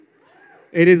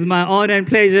It is my honor and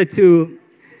pleasure to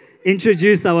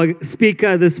introduce our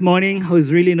speaker this morning, who's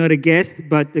really not a guest,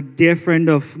 but a dear friend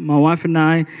of my wife and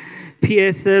I.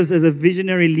 Pierre serves as a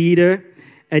visionary leader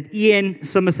at EN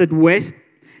Somerset West.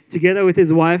 Together with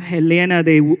his wife, Helena,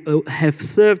 they have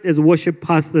served as worship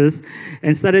pastors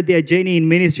and started their journey in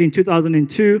ministry in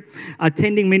 2002,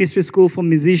 attending ministry school for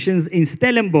musicians in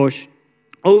Stellenbosch.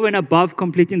 Over and above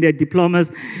completing their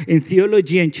diplomas in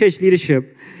theology and church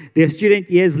leadership, their student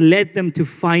years led them to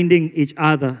finding each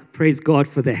other. Praise God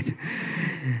for that.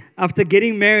 After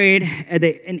getting married at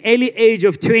an early age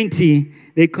of 20,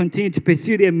 they continued to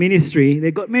pursue their ministry. They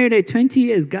got married at 20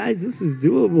 years. Guys, this is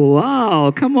doable.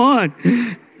 Wow, come on.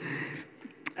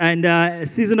 And a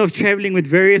season of traveling with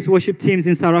various worship teams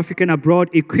in South Africa and abroad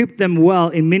equipped them well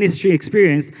in ministry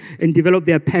experience and developed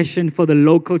their passion for the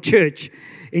local church.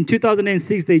 In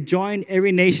 2006, they joined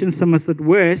Every Nation Somerset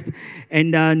West,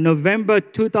 and November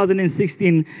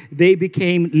 2016, they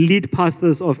became lead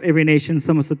pastors of Every Nation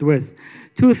Somerset West.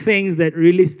 Two things that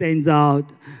really stands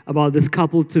out about this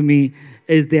couple to me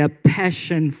is their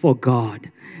passion for God.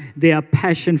 Their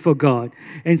passion for God.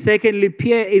 And secondly,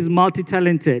 Pierre is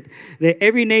multi-talented. The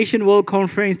Every Nation World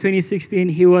Conference 2016,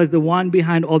 he was the one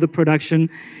behind all the production.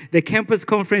 The campus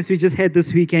conference we just had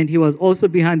this weekend, he was also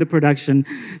behind the production.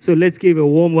 So let's give a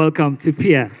warm welcome to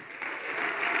Pierre.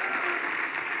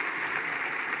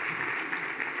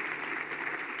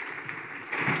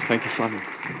 Thank you, Simon.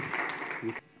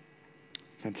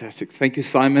 Fantastic. Thank you,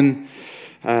 Simon.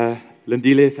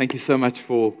 Lindile, thank you so much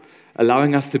for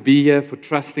allowing us to be here, for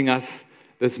trusting us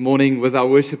this morning with our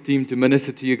worship team to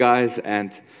minister to you guys,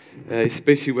 and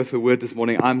especially with the word this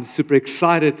morning. I'm super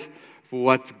excited for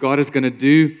what God is going to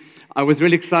do. I was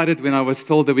really excited when I was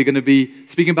told that we're going to be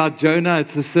speaking about Jonah.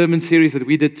 It's a sermon series that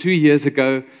we did 2 years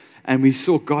ago, and we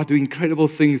saw God do incredible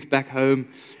things back home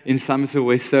in Somerset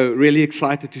West. So really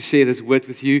excited to share this word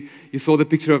with you. You saw the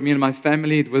picture of me and my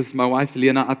family. It was my wife,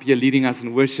 Helena, up here leading us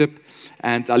in worship.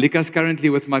 And Alika's currently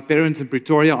with my parents in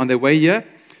Pretoria on their way here.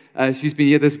 She's been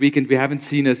here this week, and we haven't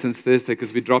seen her since Thursday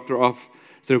because we dropped her off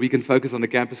so we can focus on the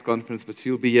campus conference, but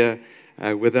she'll be here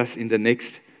with us in the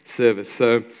next service.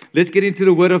 So let's get into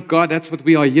the Word of God. That's what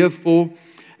we are here for.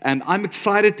 And I'm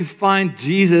excited to find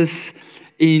Jesus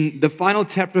in the final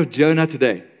chapter of Jonah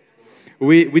today.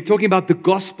 We're talking about the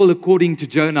gospel according to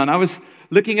Jonah. And I was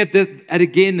looking at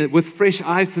again with fresh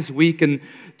eyes this week and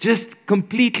just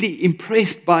completely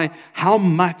impressed by how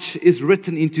much is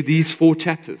written into these 4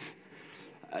 chapters.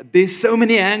 There's so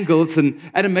many angles, and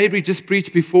Adam Mabry just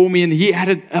preached before me, and he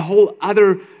had a whole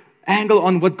other angle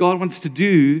on what God wants to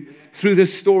do through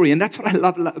this story. And that's what I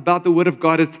love about the Word of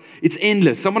God. It's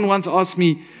endless. Someone once asked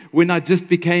me when I just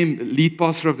became lead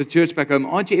pastor of the church back home,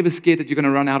 aren't you ever scared that you're going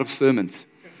to run out of sermons?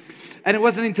 And it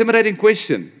was an intimidating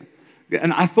question.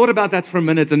 And I thought about that for a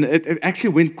minute, and it actually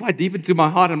went quite deep into my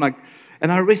heart. I'm like,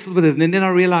 and I wrestled with it, and then I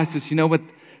realized this, you know what,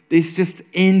 there's just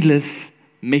endless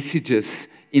messages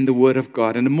in the Word of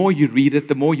God. And the more you read it,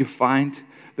 the more you find,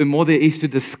 the more there is to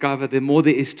discover, the more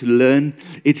there is to learn.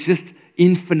 It's just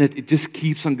infinite. It just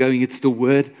keeps on going. It's the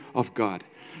Word of God.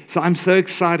 So I'm so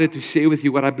excited to share with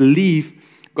you what I believe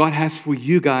God has for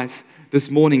you guys this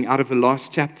morning out of the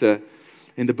last chapter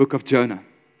in the book of Jonah.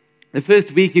 The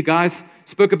first week, you guys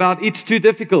spoke about it's too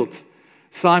difficult.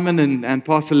 Simon and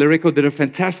Pastor Lyrico did a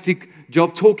fantastic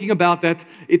job talking about that.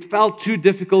 It felt too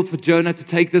difficult for Jonah to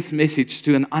take this message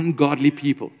to an ungodly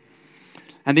people.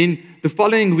 And then the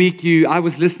following week, I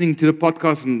was listening to the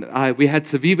podcast, and we had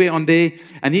Savive on there,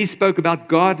 and he spoke about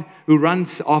God who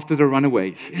runs after the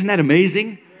runaways. Isn't that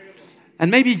amazing? And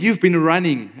maybe you've been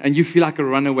running, and you feel like a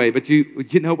runaway, but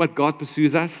you know what? God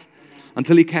pursues us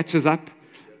until He catches up,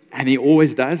 and He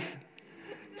always does.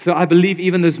 So I believe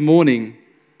even this morning,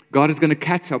 God is going to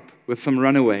catch up with some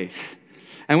runaways.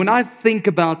 And when I think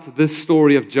about this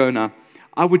story of Jonah,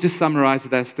 I would just summarize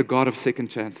it as the God of second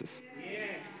chances.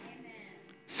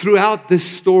 Throughout this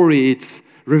story, it's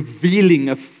revealing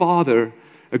a Father,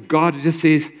 a God who just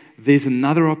says, there's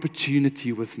another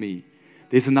opportunity with me.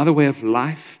 There's another way of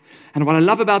life. And what I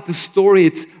love about this story,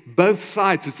 it's both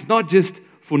sides. It's not just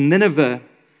for Nineveh,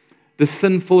 the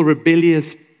sinful,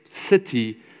 rebellious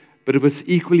city, but it was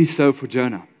equally so for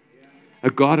Jonah. A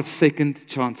God of second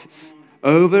chances.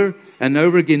 Over and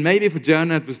over again. Maybe for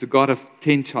Jonah, it was the God of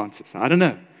 10 chances. I don't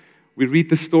know. We read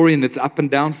the story and it's up and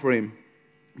down for him.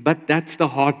 But that's the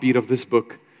heartbeat of this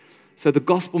book. So the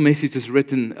gospel message is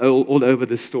written all over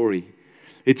this story.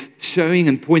 It's showing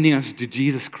and pointing us to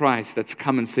Jesus Christ that's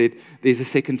come and said, there's a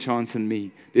second chance in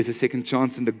me. There's a second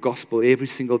chance in the gospel every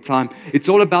single time. It's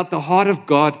all about the heart of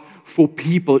God for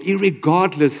people,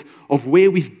 irregardless of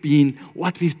where we've been,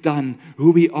 what we've done,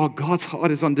 who we are. God's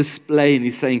heart is on display, and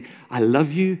He's saying, I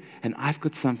love you, and I've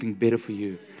got something better for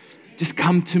you. Just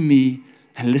come to me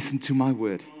and listen to my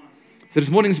word. So this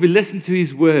morning, as we listen to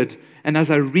His word, and as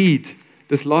I read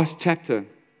this last chapter,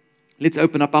 let's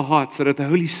open up our hearts so that the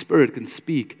Holy Spirit can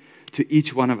speak to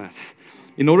each one of us.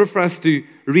 In order for us to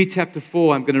read chapter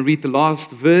 4, I'm going to read the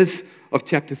last verse of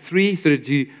chapter 3 so that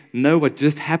you know what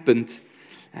just happened.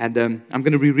 And I'm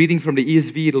going to be reading from the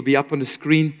ESV. It'll be up on the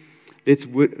screen. Let's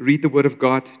read the word of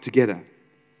God together.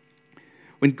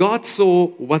 When God saw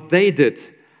what they did,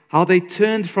 how they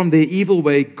turned from their evil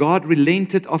way, God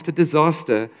relented of the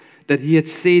disaster that He had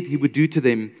said He would do to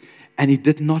them, and He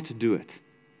did not do it.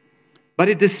 But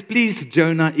it displeased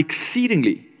Jonah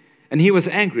exceedingly, and he was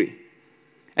angry.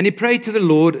 And he prayed to the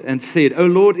Lord and said, O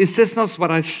Lord, is this not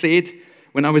what I said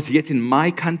when I was yet in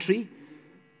my country?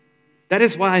 That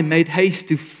is why I made haste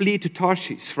to flee to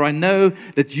Tarshish, for I know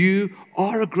that you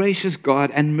are a gracious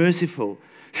God and merciful,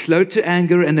 slow to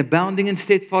anger and abounding in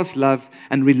steadfast love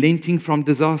and relenting from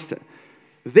disaster.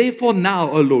 Therefore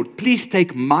now, O Lord, please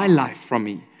take my life from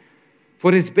me,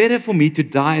 for it is better for me to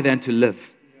die than to live.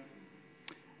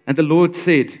 And the Lord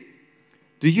said,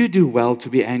 do you do well to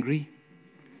be angry?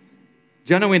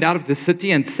 Jonah went out of the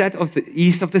city and sat off the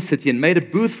east of the city and made a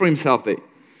booth for himself there.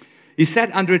 He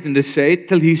sat under it in the shade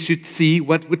till he should see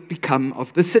what would become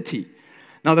of the city.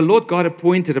 Now the Lord God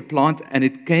appointed a plant, and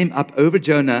it came up over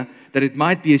Jonah, that it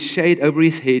might be a shade over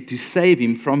his head to save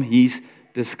him from his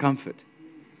discomfort.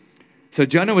 So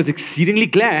Jonah was exceedingly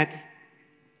glad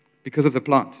because of the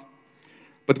plant.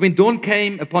 But when dawn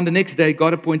came upon the next day,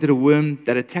 God appointed a worm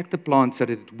that attacked the plant so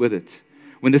that it withered.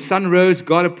 When the sun rose,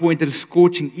 God appointed a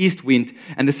scorching east wind,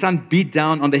 and the sun beat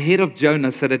down on the head of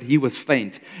Jonah so that he was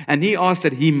faint. And he asked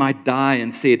that he might die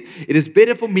and said, it is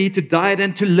better for me to die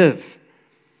than to live.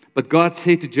 But God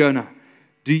said to Jonah,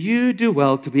 do you do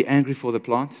well to be angry for the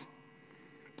plant?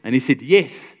 And he said,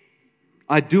 yes,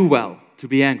 I do well to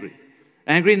be angry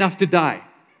enough to die.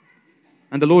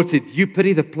 And the Lord said, you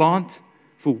pity the plant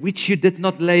for which you did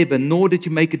not labor, nor did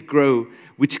you make it grow,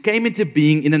 which came into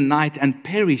being in a night and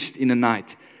perished in a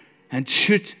night. And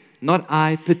should not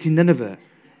I pity Nineveh,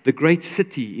 the great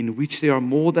city in which there are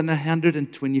more than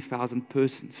 120,000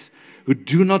 persons who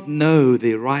do not know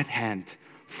their right hand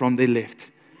from their left,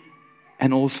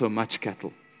 and also much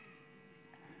cattle?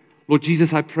 Lord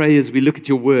Jesus, I pray as we look at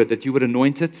your word that you would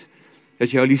anoint it,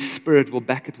 that your Holy Spirit will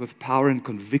back it with power and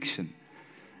conviction,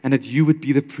 and that you would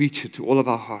be the preacher to all of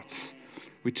our hearts.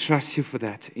 We trust you for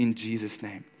that in Jesus'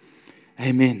 name.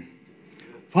 Amen.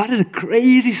 What a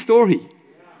crazy story.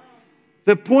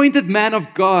 The appointed man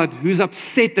of God who's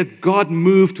upset that God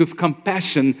moved with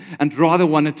compassion and rather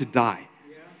wanted to die.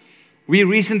 We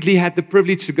recently had the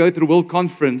privilege to go to the World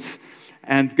Conference,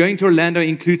 and going to Orlando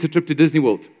includes a trip to Disney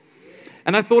World.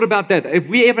 And I thought about that. If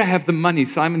we ever have the money,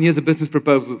 Simon, here's a business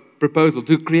proposal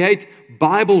to create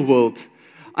Bible World,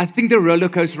 I think the roller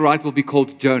coaster ride will be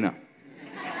called Jonah.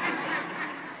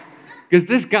 Because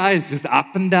this guy is just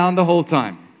up and down the whole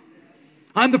time.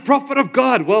 I'm the prophet of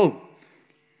God. Well,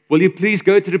 will you please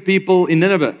go to the people in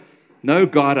Nineveh? No,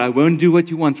 God, I won't do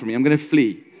what you want from me. I'm going to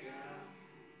flee.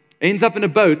 Ends up in a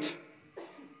boat.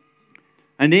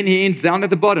 And then he ends down at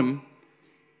the bottom.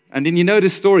 And then you know the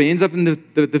story. Ends up in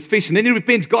the fish. And then he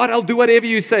repents. God, I'll do whatever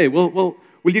you say. Well,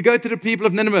 will you go to the people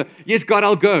of Nineveh? Yes, God,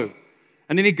 I'll go.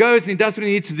 And then he goes and he does what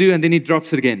he needs to do. And then he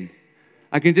drops it again.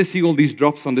 I can just see all these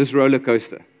drops on this roller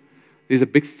coaster. There's a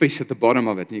big fish at the bottom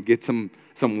of it, and you get some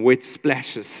wet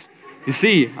splashes. You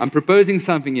see, I'm proposing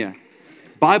something here.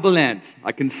 Bible land,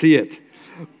 I can see it.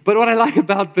 But what I like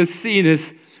about this scene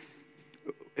is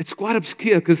it's quite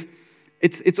obscure because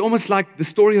it's almost like the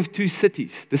story of two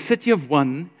cities, the city of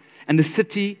one and the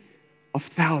city of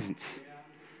thousands.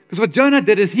 Because what Jonah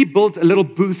did is he built a little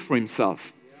booth for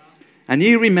himself, and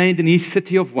he remained in his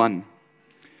city of one.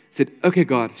 He said, okay,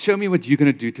 God, show me what you're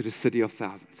going to do to the city of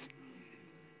thousands.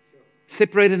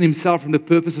 Separated himself from the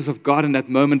purposes of God in that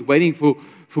moment, waiting for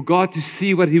God to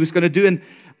see what he was going to do. And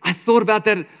I thought about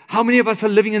that. How many of us are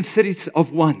living in cities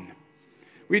of one?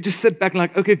 We just sit back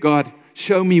like, okay, God,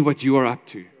 show me what you are up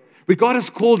to. But God has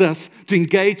called us to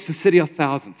engage the city of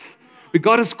thousands. But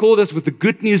God has called us with the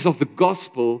good news of the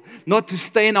gospel, not to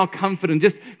stay in our comfort and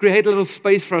just create a little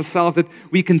space for ourselves that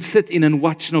we can sit in and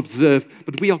watch and observe,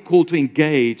 but we are called to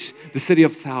engage the city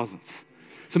of thousands.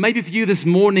 So maybe for you this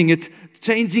morning, it's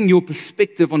changing your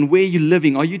perspective on where you're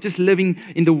living. Are you just living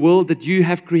in the world that you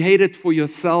have created for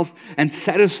yourself and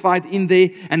satisfied in there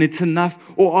and it's enough?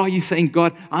 Or are you saying,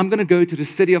 God, I'm going to go to the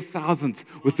city of thousands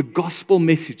with the gospel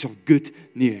message of good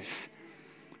news?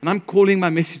 And I'm calling my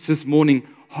message this morning,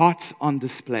 hearts on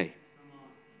display.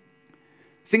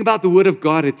 Think about the Word of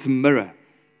God, it's a mirror.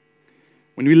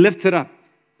 When we lift it up,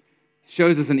 it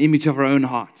shows us an image of our own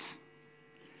hearts.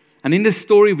 And in this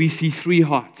story, we see three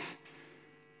hearts.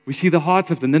 We see the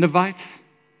hearts of the Ninevites,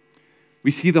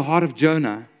 we see the heart of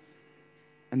Jonah,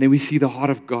 and then we see the heart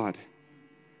of God.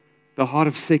 The heart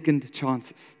of second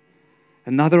chances.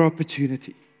 Another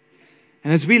opportunity.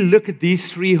 And as we look at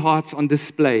these three hearts on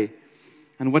display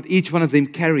and what each one of them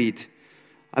carried,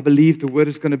 I believe the Word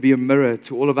is going to be a mirror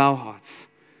to all of our hearts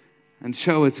and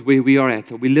show us where we are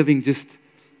at. Are we living just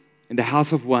in the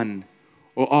house of one,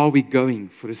 or are we going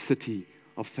for a city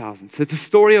of thousands? So it's a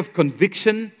story of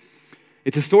conviction,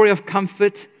 it's a story of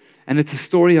comfort, and it's a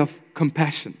story of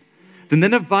compassion. The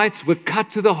Ninevites were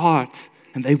cut to the heart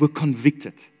and they were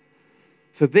convicted.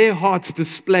 So their hearts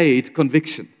displayed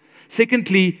conviction.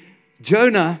 Secondly,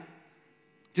 Jonah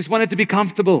just wanted to be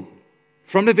comfortable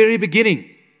from the very beginning.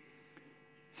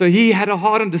 So he had a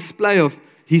heart on display of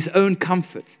his own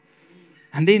comfort.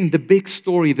 And then the big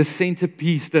story, the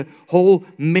centerpiece, the whole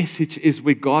message is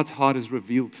where God's heart is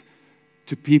revealed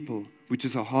to people, which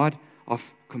is a heart of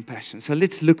compassion. So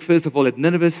let's look first of all at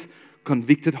Nineveh's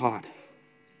convicted heart.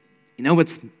 You know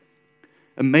what's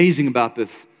amazing about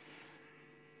this?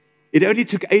 It only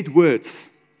took 8 words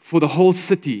for the whole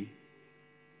city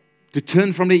to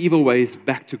turn from their evil ways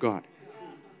back to God.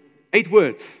 8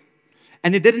 words.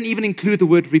 And it didn't even include the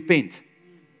word repent.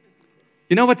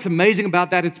 You know what's amazing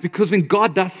about that? It's because when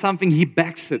God does something, He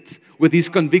backs it with His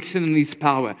conviction and His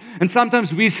power. And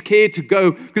sometimes we're scared to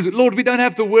go because, Lord, we don't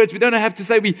have the words. We don't have to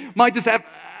say. We might just have,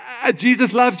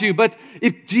 Jesus loves you. But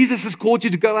if Jesus has called you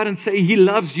to go out and say He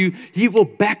loves you, He will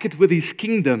back it with His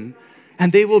kingdom.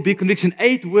 And there will be conviction.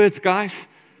 8 words, guys.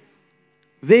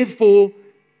 Therefore,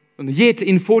 yet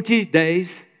in 40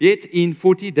 days,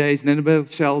 Nineveh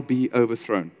shall be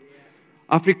overthrown.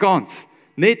 Afrikaans.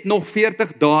 Net nog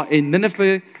 40 dae en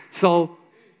Nineveh sal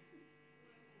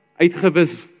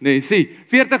uitgewis. Nee, sê,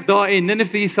 40 dae en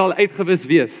Nineveh sal uitgewis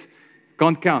wees.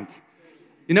 Can't count.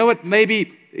 You know what?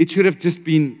 Maybe it should have just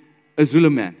been a Zulu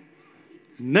man.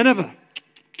 Nineveh.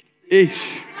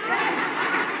 Ish.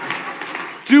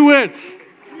 2 words.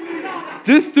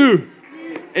 Just 2.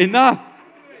 Enough.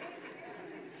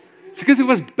 It's because it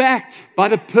was backed by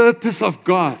the purpose of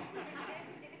God.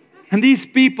 And these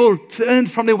people turned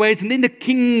from their ways, and then the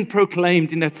king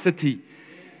proclaimed in that city,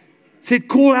 said,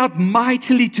 call out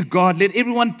mightily to God, let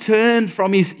everyone turn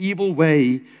from his evil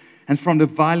way and from the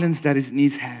violence that is in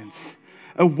his hands.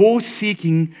 A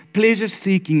war-seeking,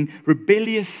 pleasure-seeking,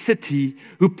 rebellious city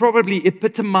who probably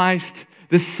epitomized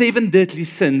the 7 deadly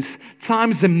sins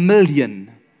times 1,000,000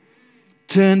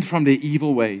 turned from their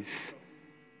evil ways.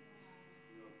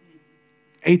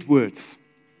 8 words.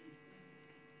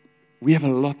 We have a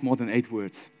lot more than 8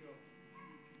 words.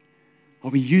 Are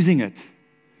we using it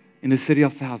in a city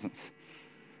of thousands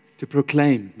to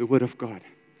proclaim the word of God?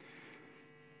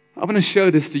 I want to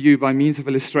show this to you by means of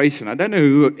illustration. I don't know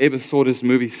who ever saw this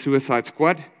movie, Suicide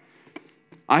Squad.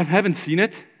 I haven't seen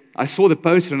it. I saw the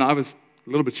poster and I was a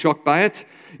little bit shocked by it.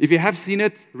 If you have seen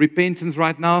it, repentance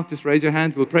right now, just raise your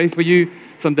hand. We'll pray for you.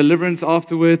 Some deliverance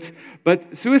afterwards.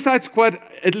 But Suicide Squad,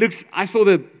 I saw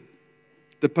the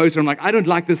poster, I'm like, I don't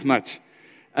like this much.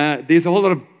 There's a whole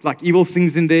lot of like evil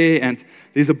things in there, and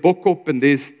there's a bokop, and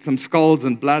there's some skulls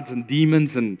and bloods and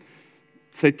demons and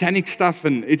satanic stuff,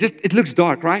 and it looks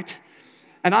dark, right?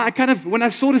 And I when I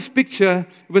saw this picture,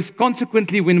 it was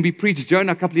consequently when we preached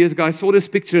Jonah a couple of years ago, I saw this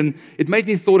picture and it made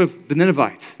me thought of the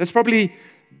Ninevites. That's probably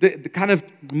the kind of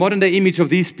modern day image of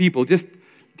these people. Just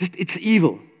it's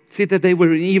evil. It said that they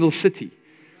were an evil city.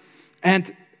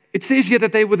 And it says here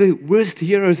that they were the worst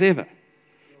heroes ever.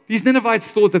 These Ninevites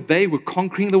thought that they were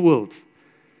conquering the world.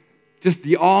 Just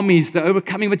the armies, the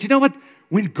overcoming. But you know what?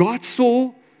 When God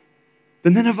saw the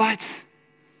Ninevites,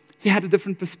 He had a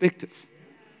different perspective.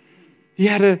 He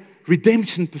had a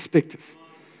redemption perspective.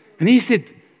 And He said,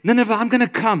 Nineveh, I'm going to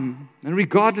come, and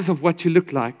regardless of what you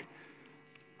look like,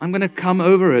 I'm going to come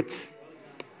over it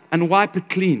and wipe it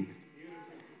clean.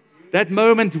 That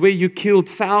moment where you killed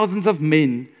thousands of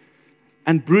men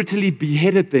and brutally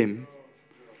beheaded them,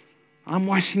 I'm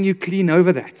washing you clean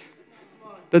over that.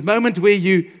 That moment where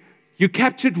you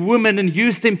captured women and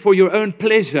used them for your own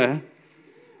pleasure,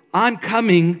 I'm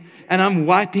coming and I'm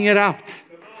wiping it out.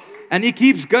 And He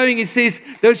keeps going. He says,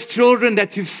 those children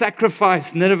that you've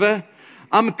sacrificed, Nineveh,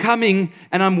 I'm coming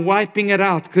and I'm wiping it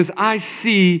out because I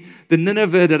see the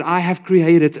Nineveh that I have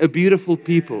created, a beautiful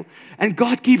people. And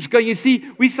God keeps going. You see,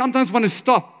 we sometimes want to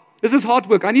stop. This is hard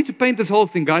work. I need to paint this whole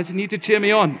thing, guys. You need to cheer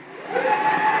me on.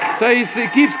 So he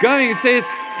keeps going. He says,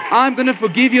 I'm going to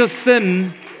forgive your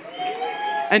sin.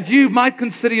 And you might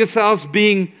consider yourselves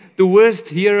being the worst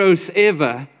heroes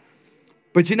ever.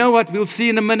 But you know what? We'll see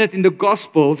in a minute in the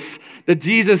Gospels that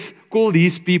Jesus called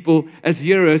these people as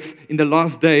heroes in the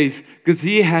last days because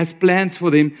He has plans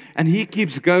for them, and He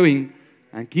keeps going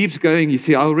and keeps going. You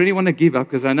see, I already want to give up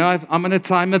because I know I'm on a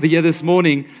timer here this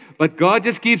morning, but God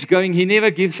just keeps going. He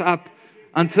never gives up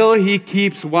until He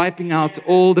keeps wiping out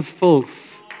all the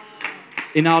filth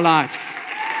in our lives,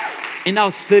 in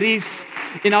our cities,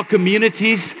 in our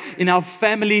communities, in our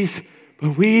families,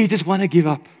 but we just want to give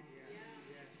up.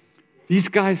 These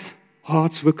guys'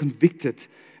 hearts were convicted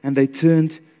and they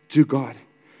turned to God.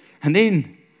 And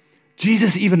then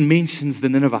Jesus even mentions the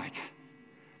Ninevites.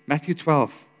 Matthew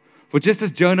 12. For just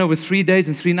as Jonah was 3 days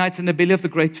and 3 nights in the belly of the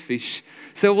great fish,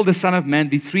 so will the Son of Man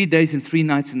be 3 days and 3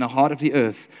 nights in the heart of the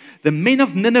earth. The men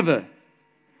of Nineveh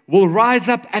will rise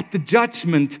up at the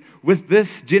judgment with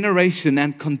this generation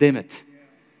and condemn it.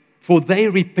 For they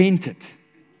repented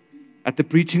at the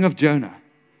preaching of Jonah.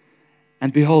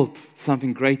 And behold,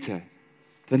 something greater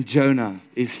than Jonah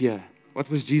is here. What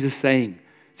was Jesus saying?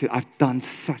 He said, I've done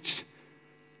such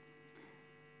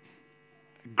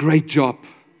a great job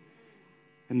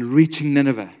in reaching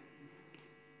Nineveh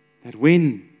that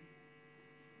when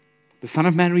the Son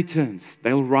of Man returns,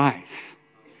 they'll rise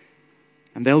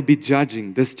and they'll be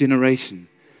judging this generation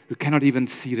who cannot even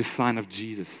see the sign of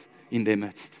Jesus in their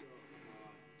midst.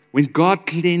 When God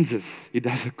cleanses, He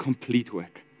does a complete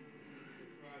work.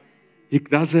 He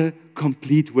does a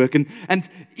complete work. And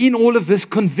in all of this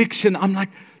conviction, I'm like,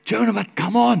 Jonah, but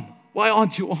come on. Why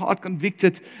aren't you heart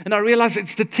convicted? And I realize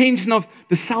it's the tension of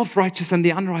the self-righteous and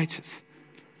the unrighteous.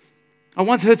 I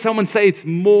once heard someone say it's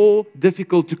more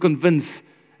difficult to convince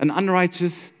an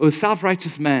unrighteous or a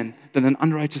self-righteous man than an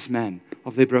unrighteous man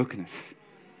of their brokenness.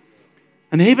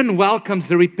 And heaven welcomes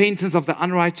the repentance of the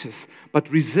unrighteous, but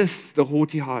resists the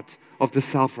haughty heart of the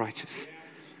self-righteous.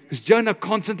 Because Jonah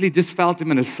constantly just felt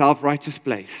him in a self-righteous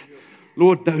place.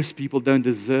 Lord, those people don't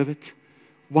deserve it.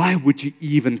 Why would you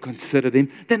even consider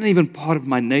them? They're not even part of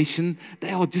my nation.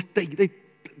 They are just, they're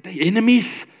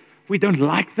enemies. We don't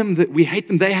like them. We hate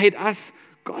them. They hate us.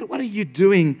 God, what are you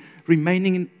doing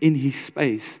remaining in His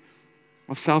space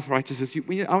of self-righteousness?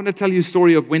 I want to tell you a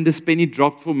story of when this penny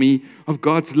dropped for me of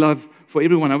God's love for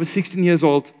everyone. I was 16 years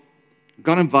old,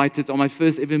 got invited on my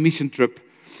first ever mission trip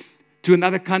to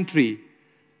another country.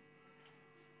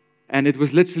 And it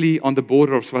was literally on the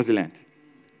border of Swaziland.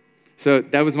 So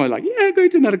that was my going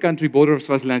to another country, border of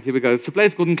Swaziland. Here we go. It's a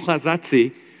place called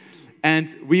Nklazatsi.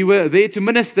 And we were there to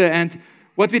minister. And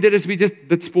what we did is we just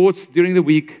did sports during the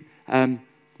week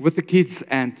with the kids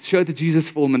and showed the Jesus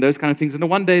film and those kind of things. And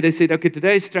one day they said, okay,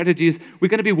 today's strategy is we're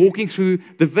going to be walking through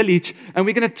the village and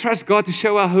we're going to trust God to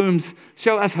show us homes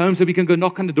so we can go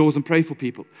knock on the doors and pray for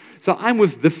people. So I'm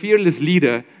with the fearless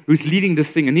leader who's leading this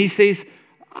thing. And he says,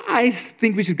 I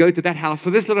think we should go to that house. So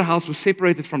this little house was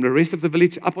separated from the rest of the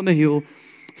village up on the hill.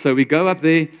 So we go up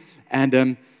there,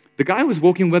 and the guy who was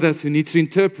walking with us who needs to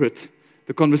interpret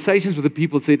the conversations with the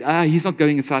people said, he's not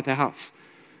going inside the house.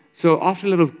 So after a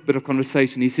little bit of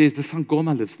conversation, he says, the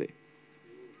Sangoma lives there.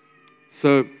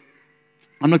 So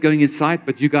I'm not going inside,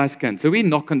 but you guys can. So we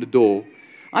knock on the door.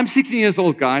 I'm 16 years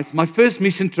old, guys. My first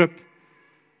mission trip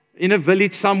in a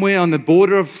village somewhere on the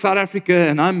border of South Africa,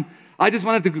 and I just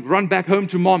wanted to run back home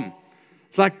to mom.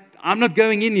 It's like, I'm not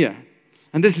going in here.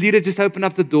 And this leader just opened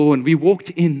up the door, and we walked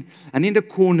in, and in the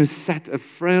corner sat a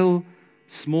frail,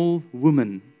 small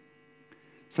woman,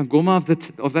 Sangoma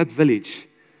of that village,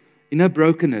 in her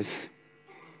brokenness.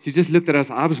 She just looked at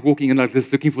us. I was walking in like this,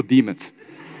 looking for demons,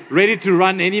 ready to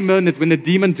run any moment when a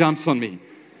demon jumps on me.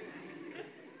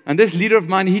 And this leader of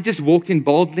mine, he just walked in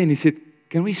boldly, and he said,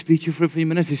 can we speak to you for a few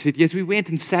minutes? He said, yes. We went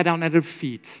and sat down at her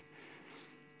feet.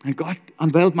 And God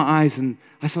unveiled my eyes, and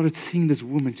I started seeing this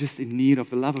woman just in need of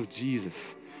the love of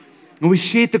Jesus. And we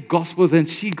shared the gospel with her, and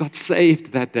she got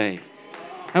saved that day.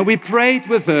 And we prayed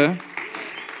with her.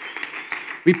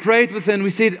 And we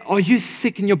said, are you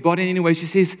sick in your body in any way? She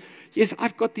says, yes,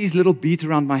 I've got these little beads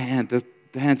around my hand,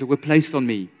 the hands that were placed on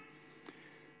me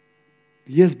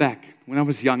years back when I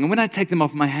was young. And when I take them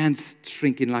off, my hands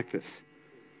shrink in like this.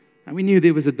 And we knew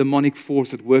there was a demonic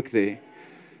force at work there.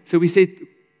 So we said,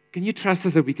 can you trust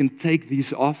us that we can take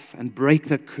these off and break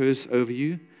that curse over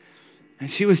you?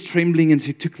 And she was trembling, and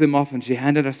she took them off, and she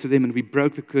handed us to them, and we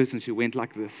broke the curse, and she went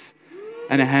like this.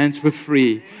 And her hands were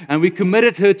free. And we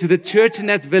committed her to the church in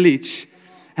that village,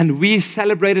 and we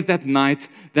celebrated that night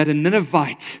that a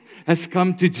Ninevite has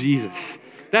come to Jesus.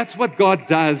 That's what God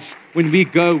does when we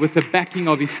go with the backing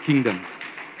of His kingdom.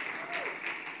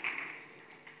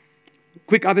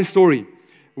 Quick other story.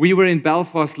 We were in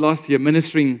Belfast last year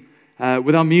ministering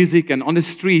with our music and on the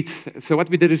streets. So what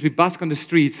we did is we busked on the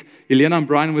streets. Helena and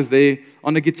Brian was there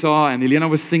on the guitar, and Helena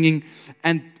was singing.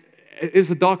 And it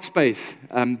was a dark space,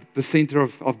 the center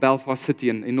of Belfast City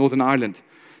in Northern Ireland.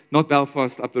 Not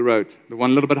Belfast up the road, the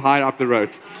one a little bit higher up the road.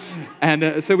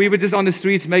 And so we were just on the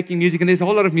streets making music, and there's a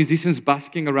whole lot of musicians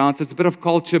busking around, so it's a bit of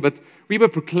culture, but we were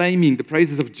proclaiming the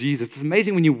praises of Jesus. It's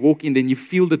amazing when you walk in there and you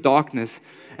feel the darkness,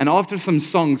 and after some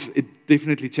songs, it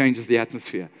definitely changes the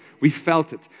atmosphere. We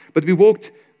felt it. But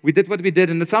we did what we did,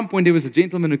 and at some point there was a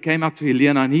gentleman who came up to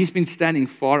Helena, and he's been standing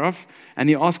far off, and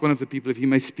he asked one of the people if he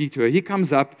may speak to her. He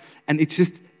comes up, and it's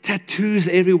just tattoos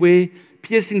everywhere,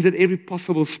 piercings at every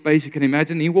possible space you can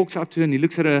imagine. He walks up to her and he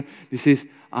looks at her and he says,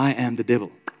 "I am the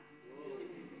devil."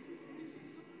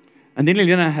 And then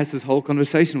Helena has this whole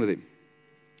conversation with him.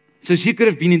 So she could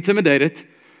have been intimidated.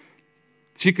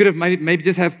 She could have maybe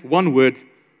just have one word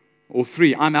or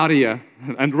three, "I'm out of here,"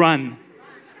 and run.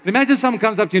 And imagine someone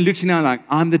comes up to you and looks at you now like,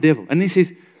 "I'm the devil." And he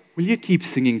says, "Will you keep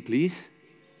singing, please?"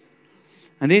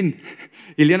 And then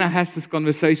Helena has this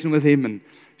conversation with him, and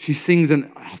she sings, and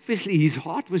obviously his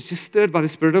heart was just stirred by the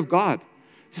Spirit of God.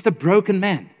 Just a broken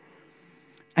man.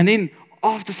 And then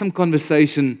after some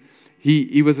conversation,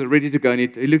 he was ready to go,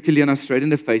 and he looked Helena straight in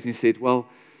the face, and he said, "Well,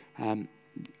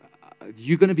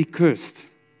 you're going to be cursed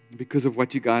because of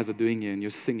what you guys are doing here, and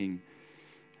you're singing."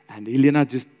 And Helena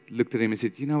just looked at him and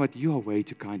said, "You know what? You are way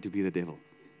too kind to be the devil.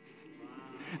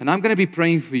 And I'm going to be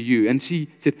praying for you." And she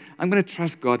said, "I'm going to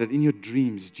trust God that in your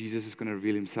dreams, Jesus is going to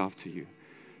reveal himself to you."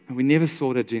 And we never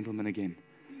saw that gentleman again.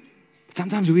 But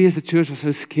sometimes we as a church are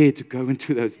so scared to go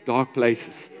into those dark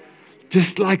places.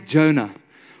 Just like Jonah.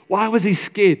 Why was he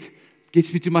scared?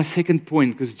 Gets me to my second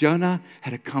point, because Jonah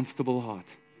had a comfortable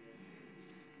heart.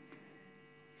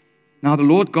 Now the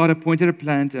Lord God appointed a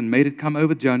plant and made it come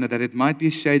over Jonah, that it might be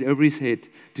a shade over his head,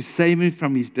 to save him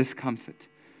from his discomfort.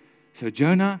 So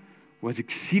Jonah was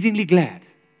exceedingly glad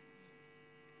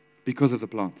because of the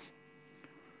plant.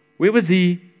 Where was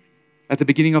he at the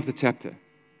beginning of the chapter?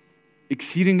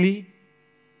 Exceedingly,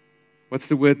 what's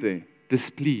the word there?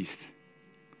 Displeased.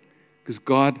 Because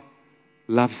God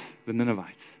loves the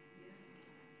Ninevites.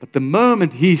 But the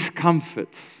moment his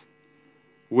comforts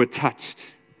were touched,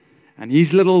 and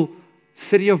his little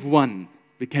city of one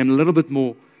became a little bit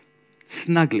more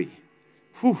snuggly,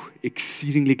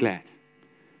 exceedingly glad.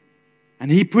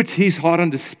 And he puts his heart on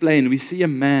display, and we see a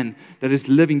man that is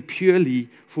living purely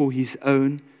for his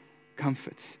own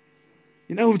comforts.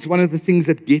 You know, it's one of the things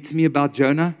that gets me about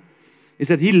Jonah, is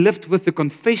that he lived with the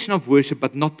confession of worship,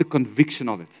 but not the conviction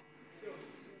of it.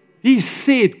 He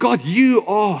said, "God, you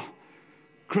are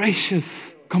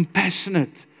gracious,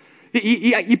 compassionate."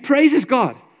 He praises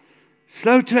God.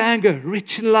 Slow to anger,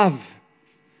 rich in love.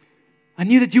 I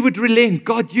knew that you would relent.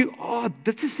 God,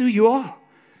 this is who you are.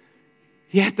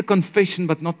 He had the confession,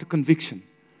 but not the conviction.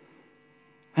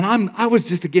 And I was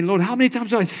just, again, Lord, how many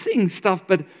times do I sing stuff,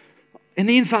 but in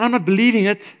the inside, I'm not believing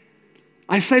it.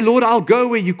 I say, "Lord, I'll go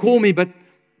where you call me," but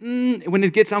when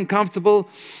it gets uncomfortable,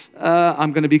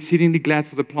 I'm going to be exceedingly glad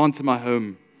for the plants in my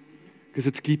home, because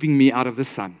it's keeping me out of the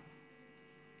sun.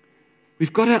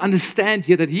 We've got to understand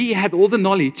here that he had all the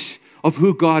knowledge of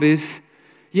who God is.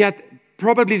 He had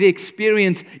probably the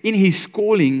experience in his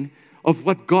calling of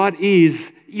what God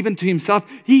is, even to himself.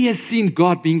 He has seen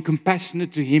God being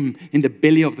compassionate to him in the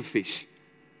belly of the fish.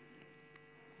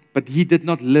 But he did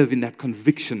not live in that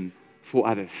conviction for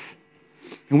others.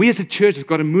 And we as a church have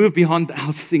got to move beyond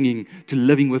our singing to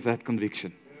living with that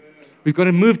conviction. We've got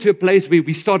to move to a place where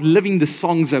we start living the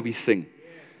songs that we sing.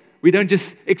 We don't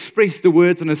just express the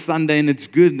words on a Sunday and it's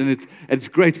good and it's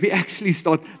great. We actually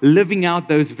start living out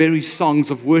those very songs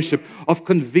of worship, of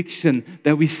conviction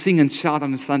that we sing and shout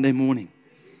on a Sunday morning.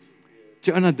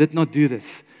 Jonah did not do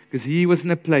this because he was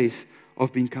in a place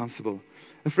of being comfortable.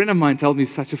 A friend of mine told me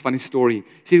such a funny story. He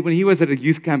said when he was at a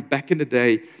youth camp back in the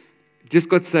day, just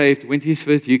got saved, went to his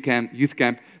first youth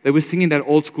camp, they were singing that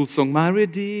old school song, "My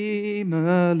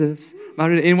Redeemer lives."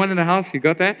 Anyone in the house, you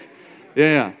got that?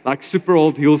 Yeah, like super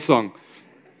old Hillsong.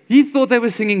 He thought they were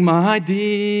singing, "My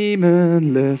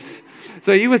demon lives."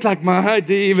 So he was like, "My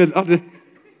demon."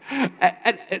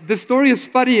 And the story is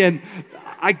funny, and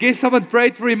I guess someone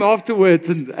prayed for him afterwards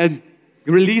and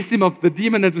released him of the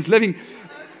demon that was living.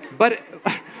 But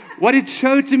what it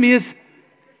showed to me is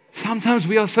sometimes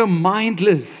we are so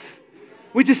mindless.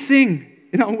 We just sing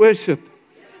in our worship.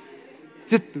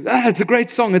 Just, it's a great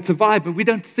song, it's a vibe, but we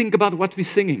don't think about what we're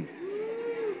singing.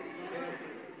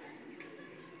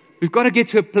 We've got to get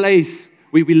to a place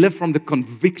where we live from the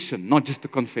conviction, not just the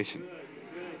confession.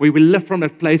 Where we live from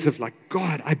that place of like,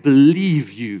 God, I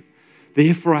believe you,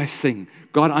 therefore I sing.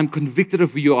 God, I'm convicted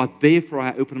of who you are, therefore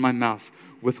I open my mouth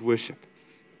with worship.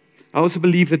 I also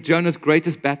believe that Jonah's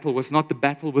greatest battle was not the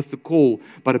battle with the call,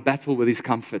 but a battle with his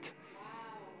comfort.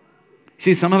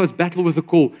 See, some of us battle with the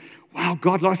call. Wow,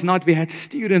 God, last night we had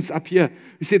students up here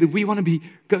who said that we want to be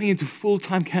going into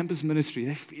full-time campus ministry.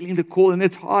 They're feeling the call, and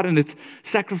it's hard, and it's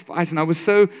sacrifice. And I was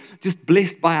so just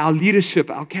blessed by our leadership,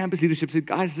 our campus leadership. Said,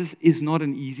 guys, this is not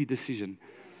an easy decision.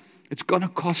 It's going to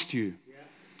cost you.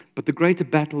 But the greater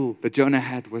battle that Jonah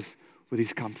had was with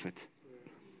his comfort.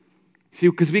 See,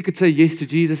 because we could say yes to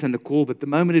Jesus and the call, but the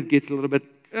moment it gets a little bit,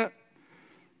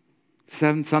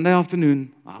 Sunday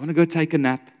afternoon, I want to go take a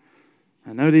nap.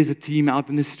 I know there's a team out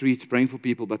in the streets praying for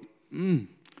people, but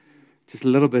just a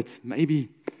little bit. Maybe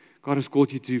God has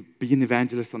called you to be an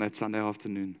evangelist on that Sunday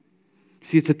afternoon.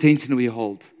 See, it's a tension we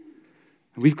hold.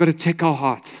 And we've got to check our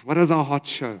hearts. What does our heart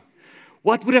show?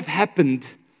 What would have happened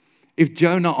if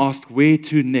Jonah asked, where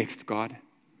to next, God?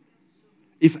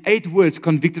 If 8 words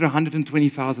convicted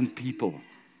 120,000 people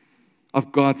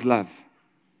of God's love,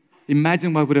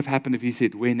 imagine what would have happened if he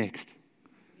said, where next?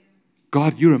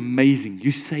 God, you're amazing.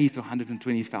 You saved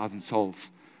 120,000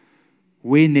 souls.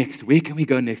 Where next? Where can we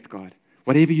go next, God?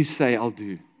 Whatever you say, I'll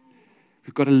do.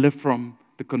 We've got to live from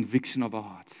the conviction of our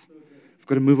hearts. We've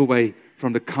got to move away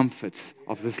from the comforts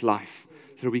of this life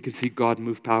so that we can see God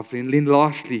move powerfully. And then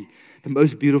lastly, the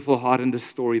most beautiful heart in this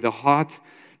story, the heart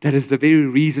that is the very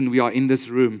reason we are in this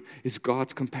room, is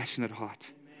God's compassionate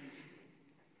heart.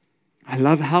 I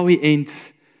love how he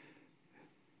ends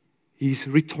his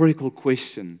rhetorical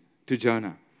question to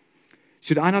Jonah.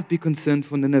 Should I not be concerned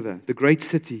for Nineveh, the great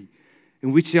city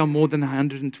in which there are more than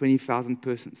 120,000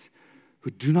 persons who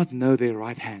do not know their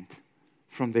right hand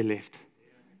from their left?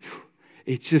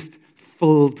 It's just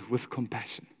filled with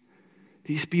compassion.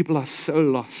 These people are so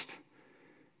lost.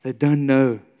 They don't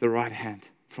know the right hand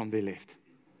from their left.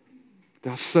 They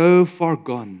are so far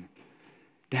gone.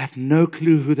 They have no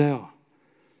clue who they are.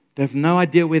 They have no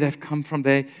idea where they've come from.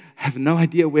 They have no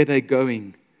idea where they're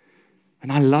going.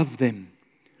 And I love them.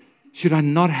 Should I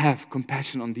not have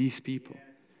compassion on these people?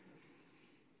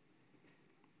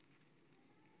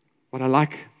 What I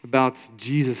like about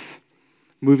Jesus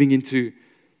moving into,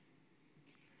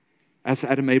 as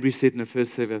Adam Mabry said in the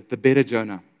first service, the better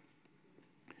Jonah.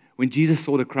 When Jesus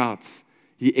saw the crowds,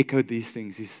 he echoed these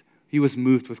things. He was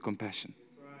moved with compassion.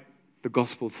 The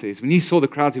gospel says. When he saw the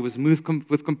crowds, he was moved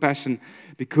with compassion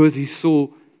because he saw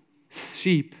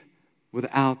sheep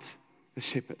without a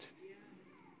shepherd.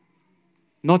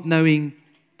 Not knowing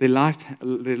their left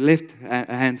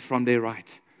hand from their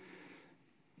right.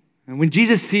 And when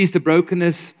Jesus sees the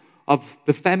brokenness of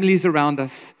the families around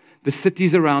us, the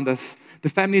cities around us, the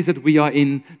families that we are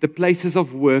in, the places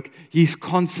of work, he's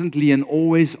constantly and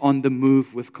always on the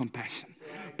move with compassion.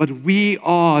 But we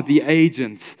are the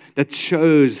agents that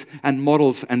shows and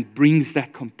models and brings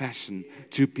that compassion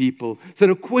to people. So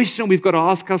the question we've got to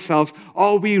ask ourselves,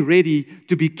 are we ready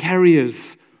to be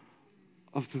carriers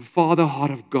of the Father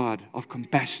heart of God, of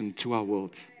compassion to our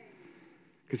world?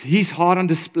 Because his heart on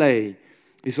display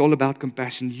is all about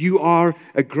compassion. You are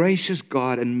a gracious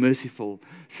God and merciful,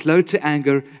 slow to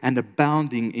anger and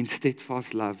abounding in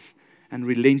steadfast love and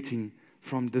relenting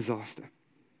from disaster.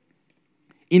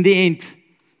 In the end,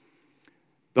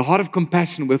 the heart of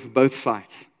compassion was for both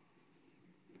sides.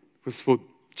 It was for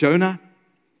Jonah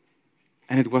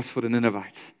and it was for the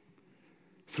Ninevites.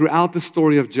 Throughout the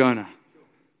story of Jonah,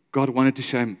 God wanted to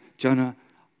show him, Jonah,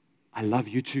 I love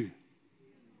you too.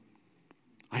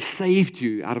 I saved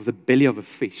you out of the belly of a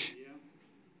fish.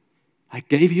 I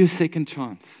gave you a second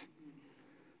chance.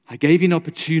 I gave you an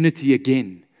opportunity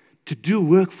again to do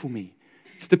work for me.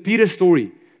 It's the Peter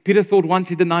story. Peter thought once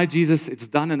he denied Jesus, it's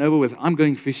done and over with. I'm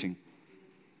going fishing.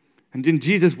 And then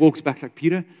Jesus walks back like,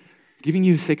 Peter, I'm giving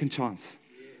you a second chance.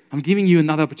 I'm giving you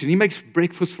another opportunity. He makes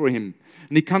breakfast for him.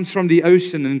 And he comes from the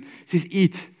ocean and says,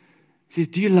 eat. He says,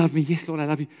 do you love me? Yes, Lord, I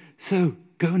love you. So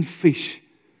go and fish.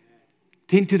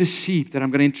 Tend to the sheep that I'm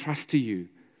going to entrust to you.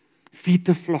 Feed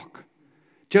the flock.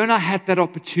 Jonah had that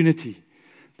opportunity.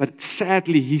 But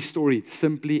sadly, his story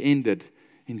simply ended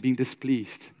in being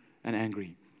displeased and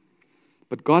angry.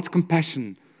 But God's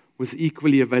compassion was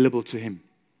equally available to him.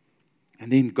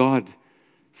 And then God,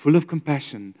 full of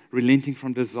compassion, relenting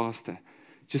from disaster,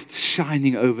 just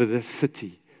shining over this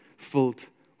city filled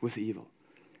with evil.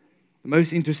 The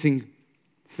most interesting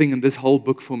thing in this whole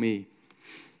book for me,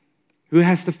 who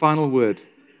has the final word?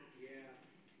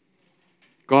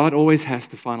 God always has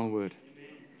the final word.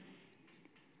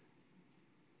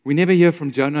 We never hear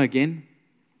from Jonah again.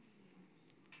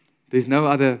 There's no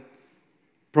other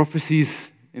prophecies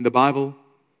in the Bible.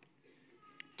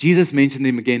 Jesus mentioned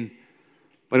him again.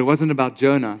 But it wasn't about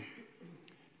Jonah.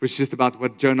 It was just about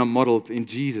what Jonah modeled in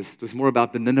Jesus. It was more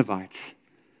about the Ninevites.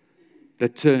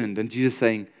 that turned. And Jesus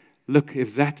saying, look,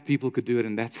 if that people could do it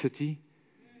in that city,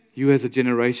 you as a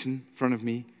generation in front of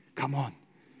me, come on.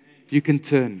 You can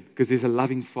turn because there's a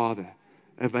loving Father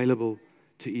available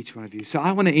to each one of you. So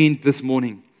I want to end this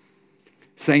morning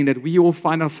saying that we all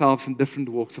find ourselves in different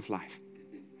walks of life.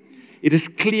 It is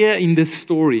clear in this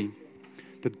story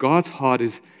that God's heart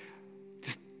is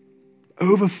just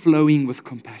overflowing with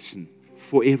compassion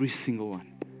for every single one.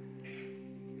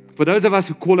 For those of us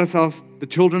who call ourselves the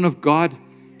children of God,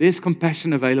 there's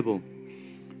compassion available.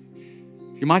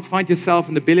 You might find yourself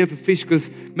in the belly of a fish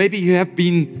because maybe you have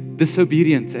been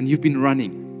disobedient and you've been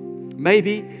running.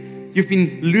 Maybe you've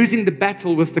been losing the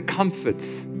battle with the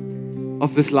comforts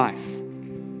of this life.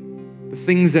 The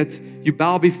things that you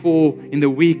bow before in the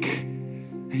week,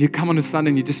 and you come on a Sunday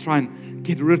and you just try and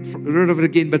get rid of it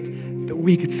again, but the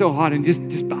week it's so hard and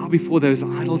just bow before those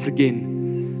idols again.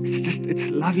 It's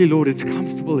lovely, Lord. It's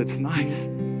comfortable. It's nice.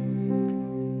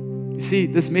 You see,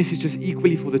 this message is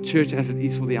equally for the church as it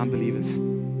is for the unbelievers.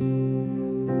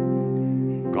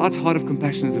 God's heart of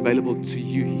compassion is available to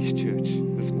you, His church,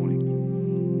 this morning.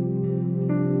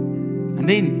 And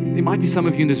then there might be some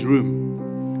of you in this room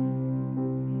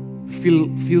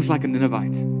who feels like a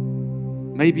Ninevite.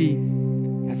 Maybe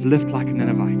have lived like a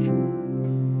Ninevite.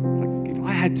 Like, if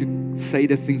I had to say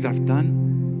the things I've done,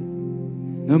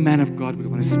 no man of God would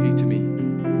want to speak to me.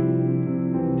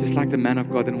 Just like the man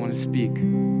of God didn't want to speak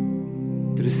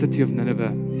to the city of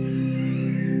Nineveh.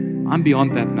 I'm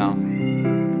beyond that now.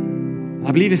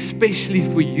 I believe especially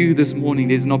for you this morning,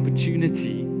 there's an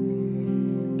opportunity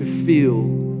to feel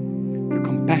the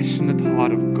compassionate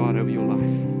heart of God over your life.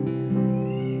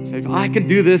 So if I can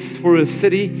do this for a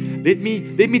city, let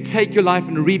me take your life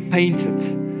and repaint it.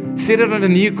 Set it on a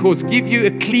new course. Give you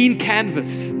a clean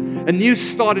canvas. A new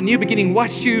start, a new beginning.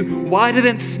 Wash you whiter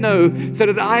than snow so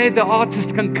that I, the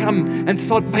artist, can come and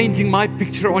start painting my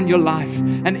picture on your life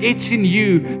and etch in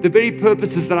you the very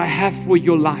purposes that I have for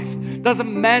your life.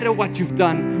 Doesn't matter what you've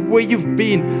done, where you've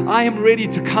been. I am ready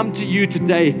to come to you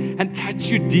today and touch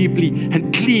you deeply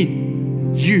and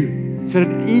clean you so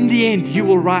that in the end you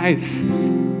will rise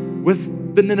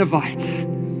with the Ninevites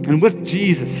and with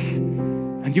Jesus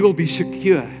and you will be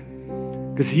secure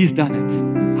because He's done it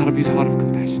out of His heart of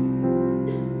compassion.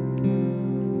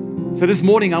 So this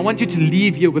morning, I want you to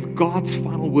leave here with God's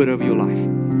final word over your life.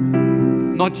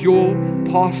 Not your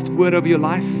past word over your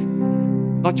life.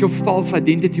 Not your false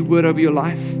identity word over your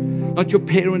life. Not your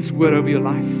parents' word over your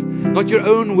life. Not your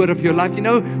own word of your life. You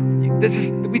know,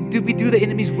 we do the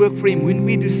enemy's work for him. When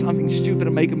we do something stupid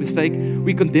and make a mistake,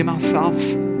 we condemn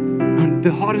ourselves. And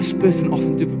the hardest person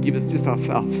often to forgive is just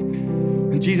ourselves.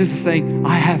 And Jesus is saying,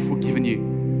 I have forgiven you.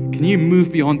 Can you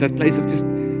move beyond that place of just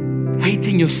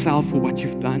hating yourself for what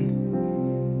you've done?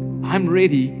 I'm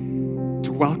ready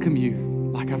to welcome you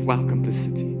like I've welcomed this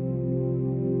city.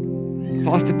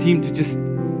 Ask the team to just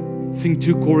sing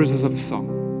 2 choruses of a song.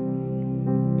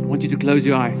 I want you to close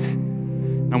your eyes.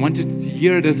 I want you to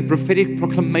hear it as a prophetic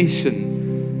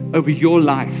proclamation over your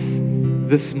life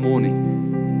this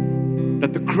morning.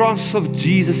 That the cross of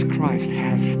Jesus Christ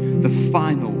has the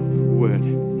final word.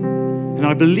 And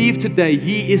I believe today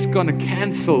He is going to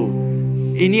cancel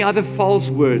any other false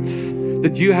words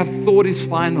that you have thought is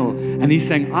final. And He's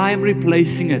saying, I am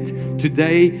replacing it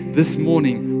today, this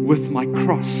morning, with my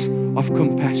cross of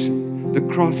compassion. The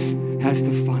cross has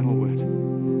the final word.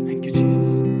 Thank you,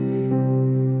 Jesus.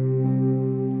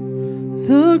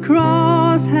 The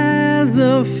cross has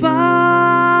the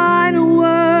final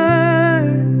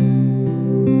word.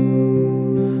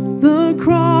 The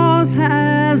cross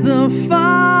has the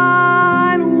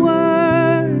final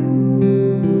word.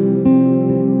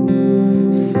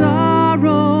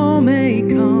 Sorrow may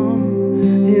come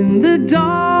in the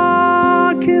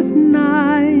darkest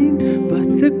night,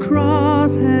 but the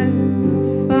cross has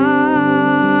the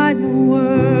final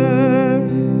word.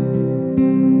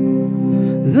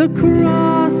 The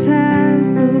cross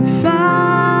has the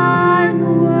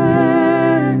final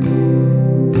word.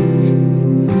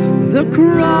 The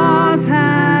cross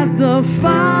has the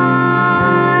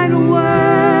final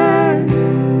word.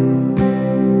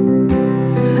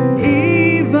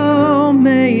 Evil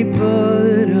may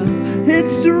put up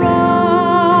its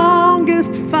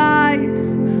strongest fight,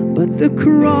 but the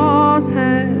cross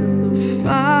has the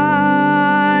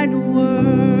final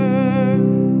word.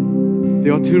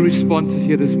 There are 2 responses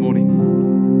here this morning.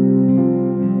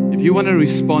 If you want to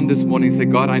respond this morning, say,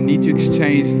 God, I need to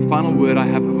exchange the final word I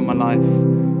have over my life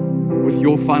with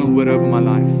your final word over my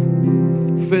life.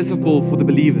 First of all, for the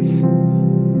believers,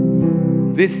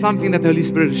 there's something that the Holy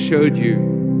Spirit has showed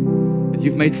you that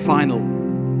you've made final,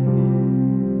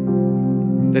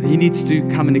 that He needs to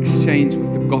come and exchange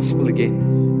with the gospel again.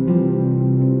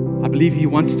 I believe He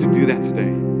wants to do that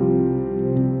today.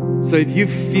 So if you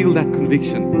feel that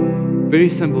conviction, very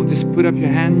simple, just put up your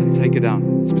hand and take it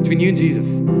down. It's between you and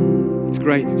Jesus. It's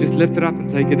great. Just lift it up and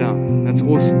take it down. That's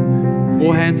awesome.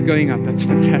 More hands going up. That's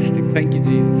fantastic. Thank you,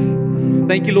 Jesus.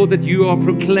 Thank you, Lord, that you are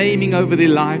proclaiming over their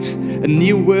lives a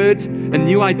new word, a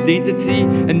new identity,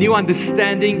 a new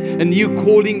understanding, a new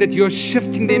calling, that you are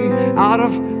shifting them out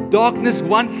of darkness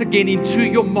once again into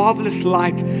your marvelous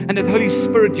light, and that Holy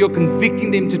Spirit, you're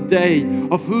convicting them today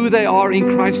of who they are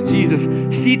in Christ Jesus,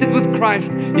 seated with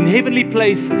Christ in heavenly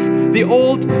places. The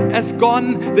old has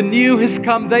gone, the new has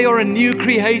come. They are a new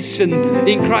creation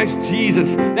in Christ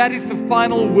Jesus. That is the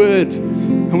final word,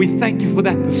 and we thank you for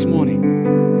that this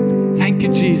morning. Thank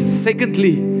you, Jesus.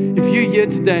 Secondly, if you're here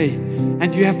today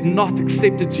and you have not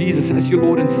accepted Jesus as your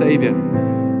Lord and Savior,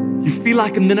 you feel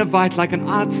like a Ninevite, like an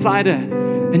outsider,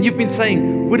 and you've been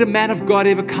saying, would a man of God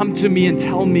ever come to me and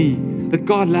tell me that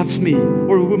God loves me,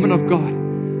 or a woman of God?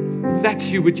 If that's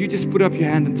you, would you just put up your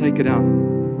hand and take it out?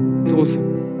 It's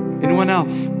awesome. Anyone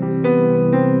else?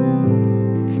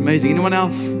 It's amazing. Anyone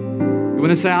else? You want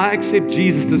to say, I accept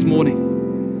Jesus this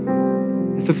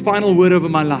morning. It's the final word over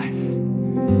my life.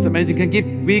 It's amazing.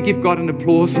 Can we give God an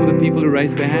applause for the people who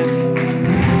raised their hands?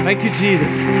 Thank you,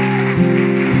 Jesus.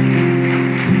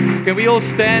 Can we all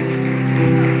stand?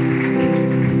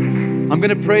 I'm going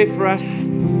to pray for us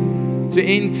to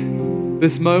end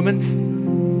this moment.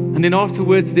 And then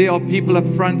afterwards, there are people up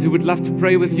front who would love to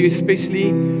pray with you, especially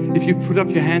if you put up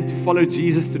your hand to follow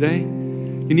Jesus today.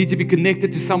 You need to be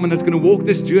connected to someone that's going to walk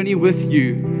this journey with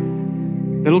you,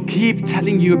 that'll keep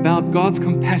telling you about God's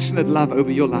compassionate love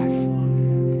over your life.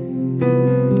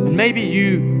 And maybe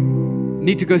you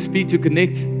need to go speak to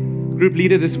Connect group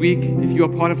leader this week if you are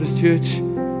part of this church,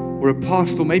 or a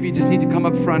pastor. Maybe you just need to come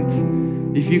up front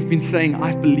if you've been saying,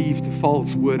 I've believed a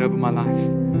false word over my life.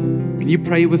 Can you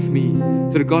pray with me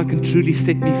so that God can truly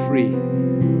set me free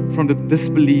from the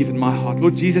disbelief in my heart?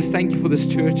 Lord Jesus, thank you for this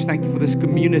church. Thank you for this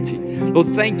community. Lord,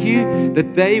 thank you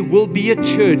that they will be a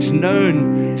church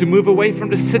known to move away from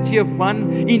the city of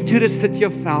one into the city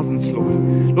of thousands, Lord.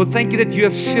 Lord, thank you that you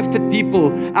have shifted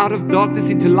people out of darkness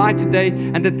into light today,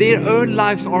 and that their own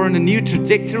lives are on a new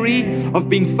trajectory of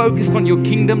being focused on your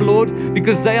kingdom, Lord,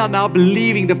 because they are now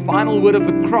believing the final word of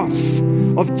the cross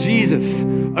of Jesus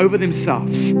over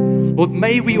themselves. Lord,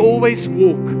 may we always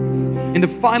walk in the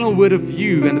final word of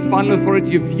you and the final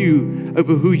authority of you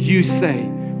over who you say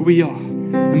we are.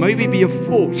 And may we be a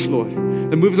force, Lord,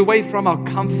 that moves away from our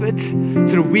comfort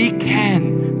so that we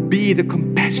can be the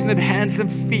compassionate hands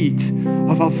and feet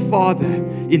of our Father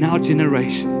in our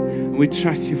generation. And we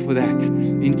trust you for that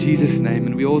in Jesus' name.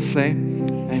 And we all say,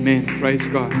 amen. Praise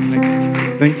God. Thank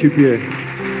you. Thank you, Pierre.